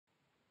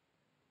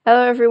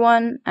Hello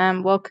everyone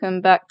and welcome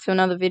back to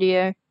another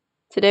video.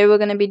 Today we're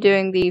going to be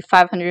doing the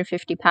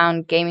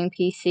 £550 gaming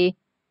PC.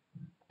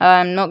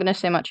 I'm not going to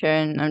say much here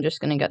and I'm just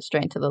going to get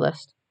straight into the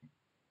list.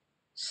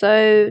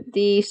 So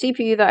the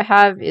CPU that I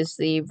have is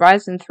the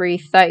Ryzen 3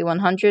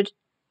 3100.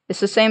 It's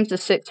the same as the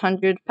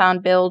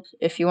 £600 build.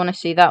 If you want to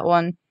see that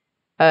one,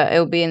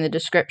 it'll be in the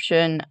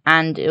description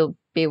and it'll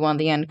be one of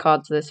the end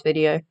cards of this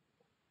video.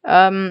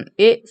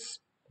 It's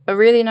a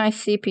really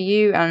nice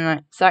CPU and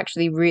it's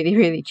actually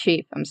really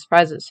cheap. I'm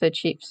surprised it's so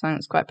cheap for something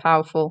that's quite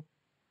powerful.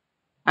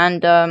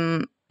 And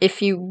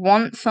if you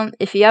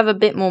have a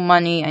bit more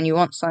money and you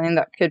want something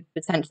that could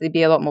potentially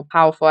be a lot more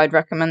powerful, I'd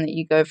recommend that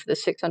you go for the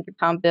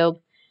 £600 build.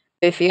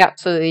 If you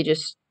absolutely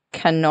just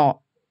cannot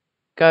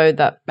go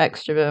that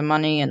extra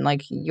money and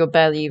like you're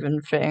barely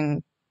even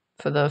fitting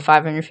for the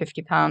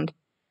 £550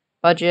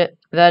 budget,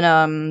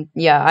 then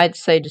yeah, I'd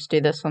say just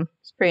do this one.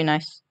 It's pretty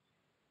nice.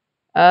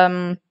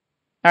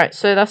 Alright,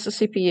 so that's the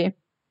CPU.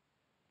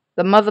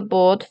 The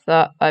motherboard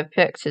that I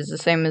picked is the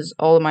same as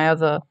all of my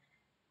other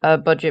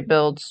budget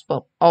builds,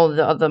 well, all of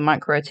the other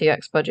Micro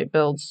RTX budget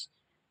builds.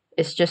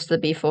 It's just the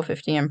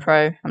B450M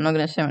Pro. I'm not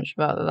going to say much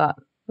about that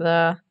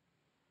there.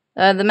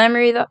 The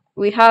memory that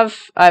we have,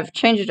 I've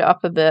changed it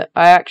up a bit.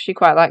 I actually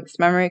quite like this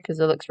memory because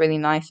it looks really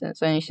nice and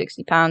it's only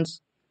 £60.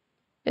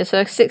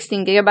 It's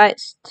 16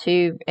 gigabytes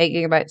to 8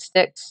 gigabyte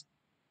sticks.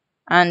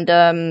 And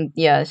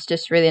yeah, it's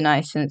just really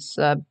nice and it's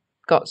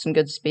got some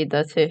good speed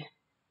there too.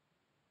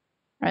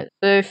 Right,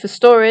 so for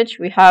storage,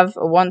 we have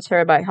a 1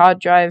 terabyte hard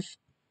drive,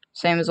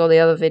 same as all the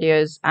other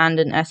videos, and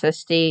an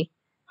SSD,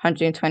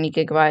 120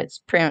 gigabytes,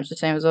 pretty much the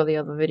same as all the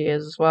other videos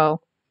as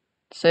well.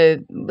 So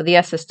with the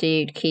SSD,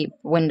 you'd keep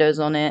Windows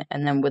on it,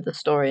 and then with the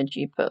storage,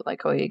 you put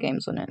like all your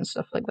games on it and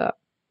stuff like that.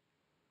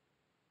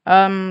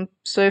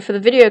 So for the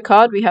video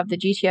card, we have the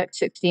GTX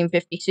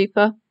 1650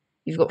 Super.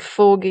 You've got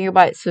 4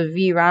 gigabytes of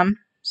VRAM,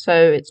 so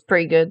it's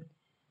pretty good.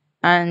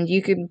 And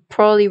you can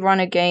probably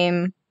run a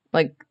game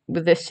like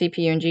with this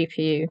CPU and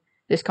GPU,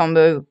 this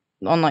combo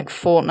on like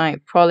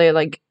Fortnite, probably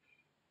like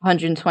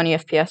 120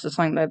 FPS or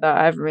something like that.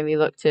 I haven't really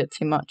looked at it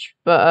too much,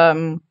 but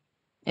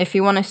if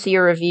you want to see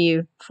a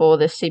review for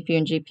this CPU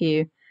and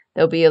GPU,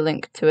 there'll be a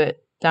link to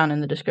it down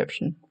in the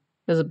description.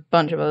 There's a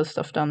bunch of other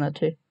stuff down there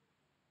too.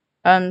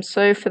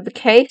 So for the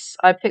case,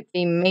 I picked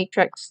the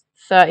Matrix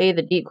 30,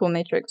 the Deepcool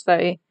Matrix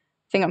 30. I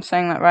think I'm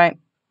saying that right.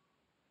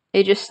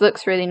 It just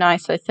looks really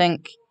nice, I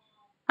think,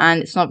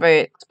 and it's not very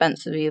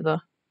expensive either.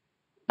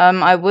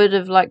 I would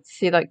have liked to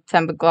see like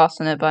tempered glass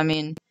in it, but I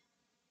mean,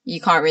 you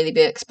can't really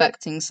be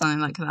expecting something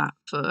like that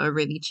for a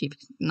really cheap,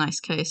 nice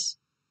case.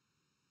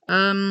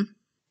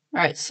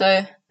 Right,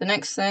 so the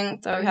next thing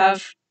that we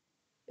have,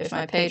 if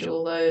my page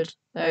will load,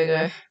 there we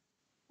go,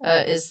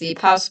 is the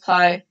power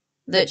supply.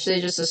 Literally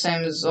just the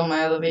same as all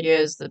my other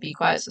videos, the Be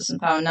Quiet System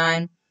Power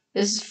 9.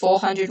 This is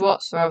 400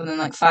 watts rather than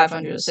like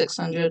 500 or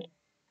 600,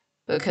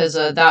 because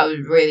that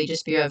would really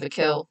just be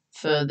overkill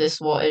for this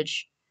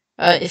wattage.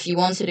 If you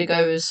wanted to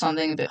go with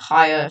something a bit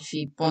higher, if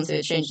you wanted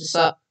to change this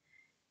up,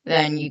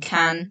 then you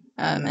can,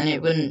 and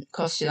it wouldn't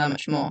cost you that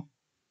much more.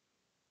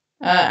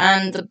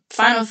 And the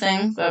final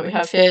thing that we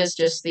have here is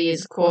just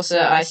these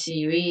Corsair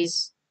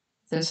ICUEs,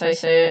 since I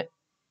say it.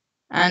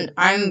 And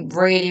I'm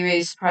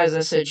really surprised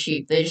they're so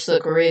cheap. They just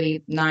look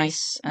really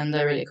nice and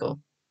they're really cool.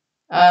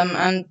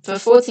 And for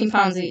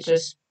 £14 each,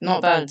 just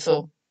not bad at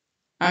all.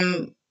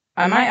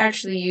 I might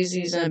actually use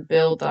these in a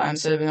build that I'm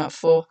saving up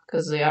for,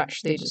 because they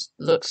actually just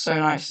look so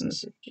nice and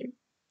so cheap.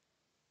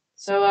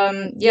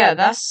 So, yeah,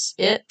 that's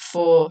it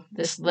for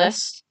this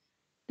list.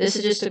 This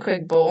is just a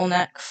quick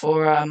bottleneck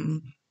for,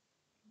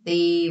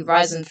 the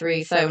Ryzen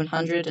 3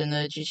 3100 and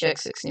the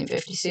GTX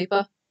 1650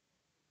 Super.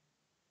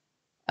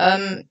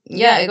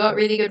 Yeah, it got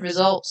really good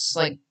results,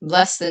 like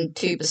less than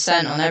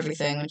 2% on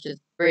everything, which is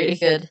really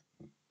good.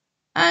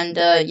 And,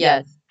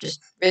 yeah, just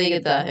really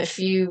good there. If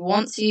you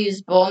want to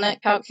use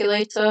bottleneck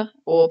calculator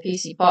or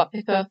PC part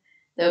picker,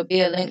 there'll be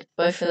a link to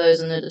both of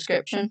those in the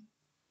description.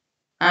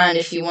 And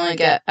if you want to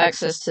get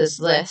access to this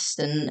list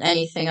and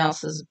anything else,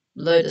 there's a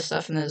load of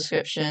stuff in the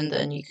description,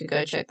 then you could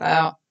go check that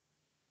out.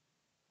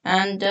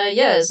 And,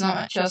 yeah, there's not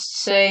much else to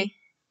say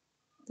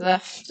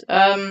left.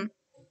 Yeah,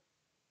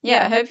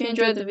 I hope you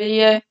enjoyed the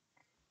video,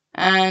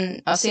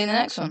 and I'll see you in the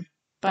next one.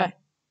 Bye.